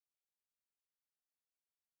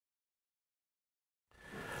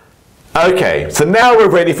Okay, so now we're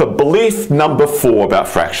ready for belief number 4 about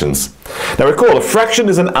fractions. Now recall, a fraction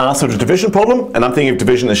is an answer to a division problem, and I'm thinking of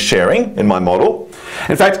division as sharing in my model.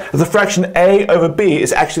 In fact, the fraction a over b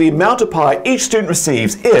is actually the amount of pi each student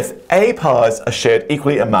receives if a pi's are shared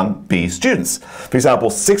equally among b students. For example,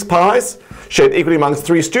 6 pi's shared equally among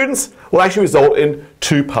 3 students will actually result in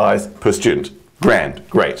 2 pi's per student. Grand,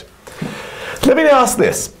 great. Let me now ask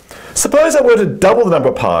this. Suppose I were to double the number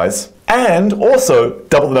of pi's and also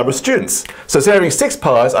double the number of students. So instead of having 6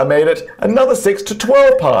 pi's, I made it another 6 to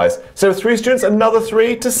 12 pi's. Instead of 3 students, another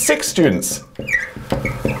 3 to 6 students.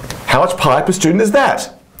 How much pi per student is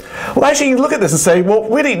that? Well, actually, you look at this and say, well,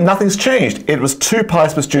 really, nothing's changed. It was 2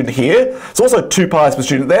 pi's per student here. It's also 2 pi's per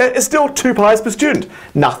student there. It's still 2 pi's per student.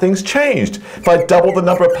 Nothing's changed. If I double the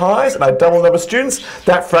number of pi's and I double the number of students,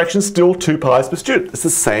 that fraction's still 2 pi's per student. It's the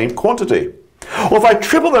same quantity. Or if I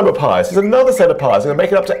triple the number of pi's, there's another set of pi's. I'm going to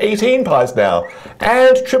make it up to 18 pi's now.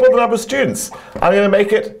 And triple the number of students. I'm going to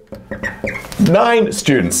make it 9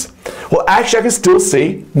 students. Well, actually, I can still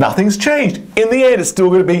see nothing's changed. In the end, it's still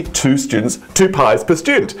going to be 2 pi's per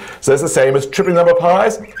student. So that's the same as tripling the number of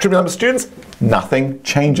pi's, tripling the number of students. Nothing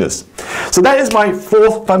changes. So that is my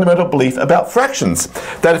 4th fundamental belief about fractions.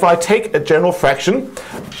 That if I take a general fraction,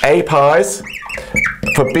 a pi's,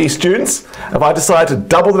 for b students, if I decide to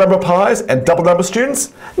double the number of pi's and double the number of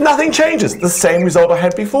students, nothing changes. The same result I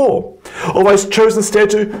had before. Or if I chose instead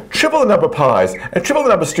to triple the number of pi's and triple the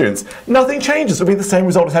number of students, nothing changes. It will be the same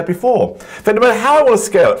result I had before. But no matter how I want to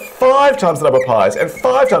scale it, 5 times the number of pi's and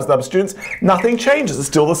 5 times the number of students, nothing changes. It's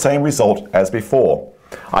still the same result as before.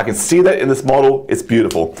 I can see that in this model. It's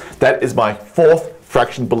beautiful. That is my 4th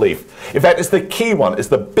fraction belief. In fact, it's the key one. It's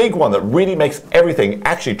the big one that really makes everything,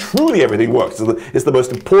 actually truly everything works. It's the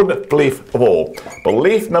most important belief of all.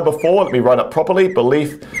 Belief number 4, let me write it properly.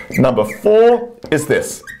 Belief number 4 is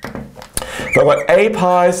this. If I've got a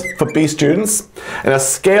pi's for b students, and I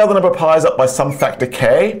scale the number of pi's up by some factor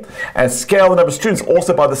k, and scale the number of students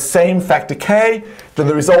also by the same factor k, then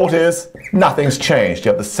the result is nothing's changed. You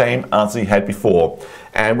have the same answer you had before.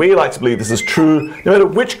 And we like to believe this is true no matter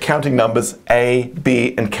which counting numbers a,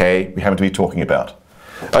 b, and k we happen to be talking about.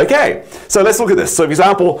 Okay, so let's look at this. So for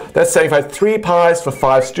example, let's say if I had 3 pi's for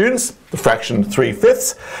 5 students, the fraction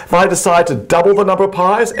 3/5. If I decide to double the number of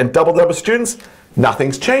pi's and double the number of students,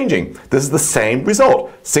 nothing's changing. This is the same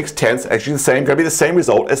result. 6/10 actually going to be the same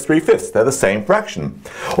result as 3/5. They're the same fraction.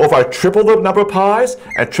 Or if I triple the number of pi's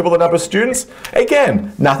and triple the number of students,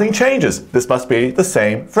 again, nothing changes. This must be the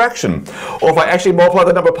same fraction. Or if I actually multiply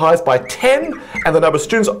the number of pi's by 10 and the number of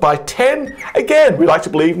students by 10, again, we like to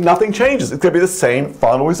believe nothing changes. It's going to be the same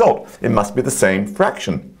final result. It must be the same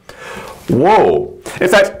fraction. Whoa! In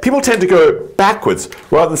fact, people tend to go backwards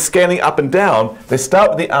rather than scaling up and down. They start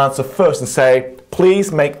with the answer first and say,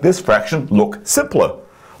 please make this fraction look simpler.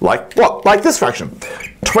 Like what? Like this fraction.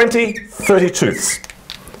 20/32.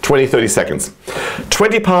 20/32.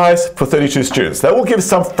 20 pi's for 32 students. That will give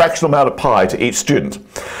some fractional amount of pi to each student.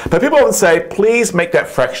 But people often say, please make that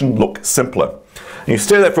fraction look simpler. And you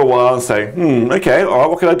stare at that for a while and say, okay, all right,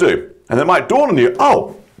 what can I do? And it might dawn on you,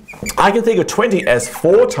 oh, I can think of 20 as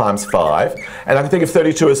 4 times 5, and I can think of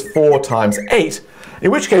 32 as 4 times 8,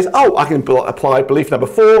 in which case, oh, I can apply belief number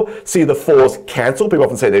 4, see the 4's cancel. People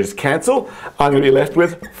often say they just cancel. I'm going to be left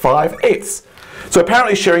with 5/8. So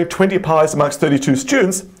apparently sharing 20 pi's amongst 32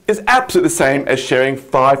 students is absolutely the same as sharing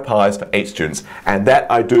 5 pi's for 8 students, and that,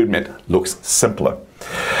 I do admit, looks simpler.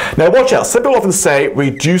 Now watch out, some people often say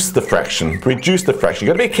reduce the fraction. Reduce the fraction.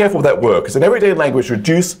 You've got to be careful with that word, because in everyday language,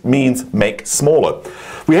 reduce means make smaller.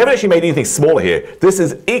 We haven't actually made anything smaller here. This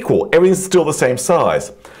is equal. Everything's still the same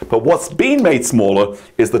size. But what's been made smaller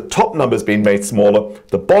is the top number's been made smaller,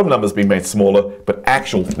 the bottom number's been made smaller, but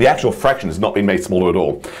the actual fraction has not been made smaller at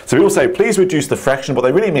all. So people say, please reduce the fraction. What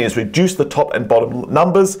they really mean is reduce the top and bottom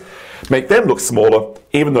numbers, make them look smaller,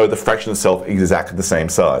 even though the fraction itself is exactly the same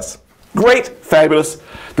size. Great, fabulous.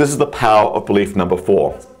 This is the power of belief number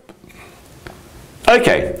 4.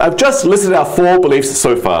 Okay, I've just listed our 4 beliefs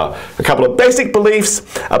so far. A couple of basic beliefs,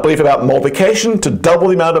 a belief about multiplication to double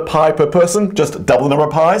the amount of pi per person, just double the number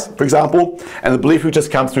of pi's, for example, and the belief we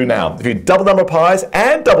just come through now. If you double the number of pi's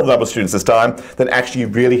and double the number of students this time, then actually you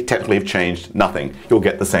really technically have changed nothing. You'll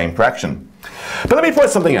get the same fraction. But let me point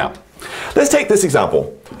something out. Let's take this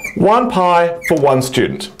example. 1 pi for 1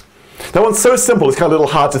 student. That one's so simple, it's kind of a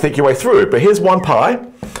little hard to think your way through, but here's 1 pi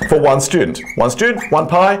for 1 student. 1 student, 1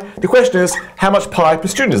 pi. The question is, how much pi per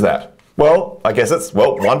student is that? Well, I guess it's,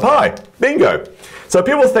 1 pi. Bingo. So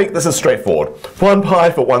people think this is straightforward. 1 pi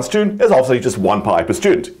for 1 student is obviously just 1 pi per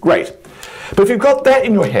student. Great. But if you've got that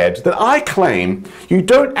in your head, then I claim you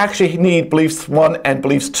don't actually need beliefs 1 and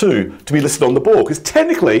beliefs 2 to be listed on the board, because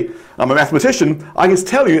technically, I'm a mathematician, I can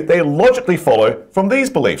tell you they logically follow from these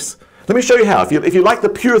beliefs. Let me show you how. If you like the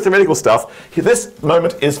pure theoretical stuff, this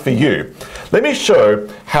moment is for you. Let me show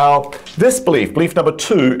how this belief, belief number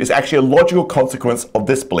 2, is actually a logical consequence of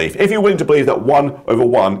this belief, if you're willing to believe that 1 over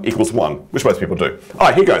 1 equals 1, which most people do. All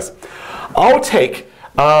right, here goes. I'll take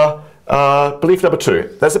belief number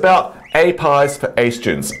 2. That's about A pies for A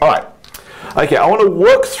students. All right. Okay, I want to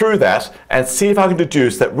work through that and see if I can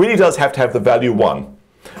deduce that really does have to have the value 1.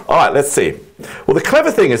 All right, let's see. Well, the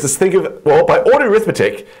clever thing is to think of, well, by ordinary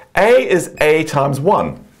arithmetic, A is A times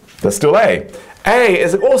 1. That's still A. A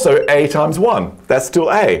is also A times 1. That's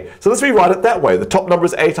still A. So let's rewrite it that way. The top number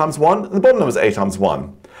is A times 1, and the bottom number is A times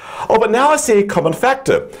 1. Oh, but now I see a common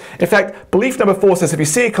factor. In fact, belief number 4 says if you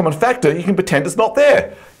see a common factor, you can pretend it's not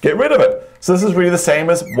there. Get rid of it. So this is really the same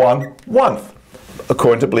as 1/1,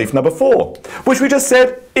 according to belief number 4, which we just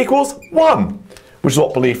said equals 1, which is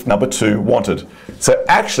what belief number 2 wanted. So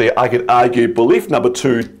actually, I could argue belief number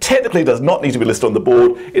 2 technically does not need to be listed on the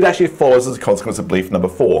board. It actually follows as a consequence of belief number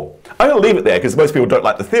 4. I'm going to leave it there because most people don't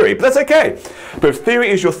like the theory, but that's okay. But if theory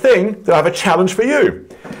is your thing, then I have a challenge for you.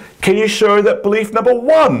 Can you show that belief number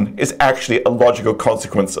 1 is actually a logical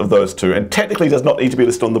consequence of those two and technically does not need to be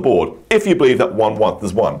listed on the board if you believe that 1/1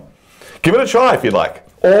 is 1? Give it a try if you like,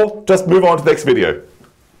 or just move on to the next video.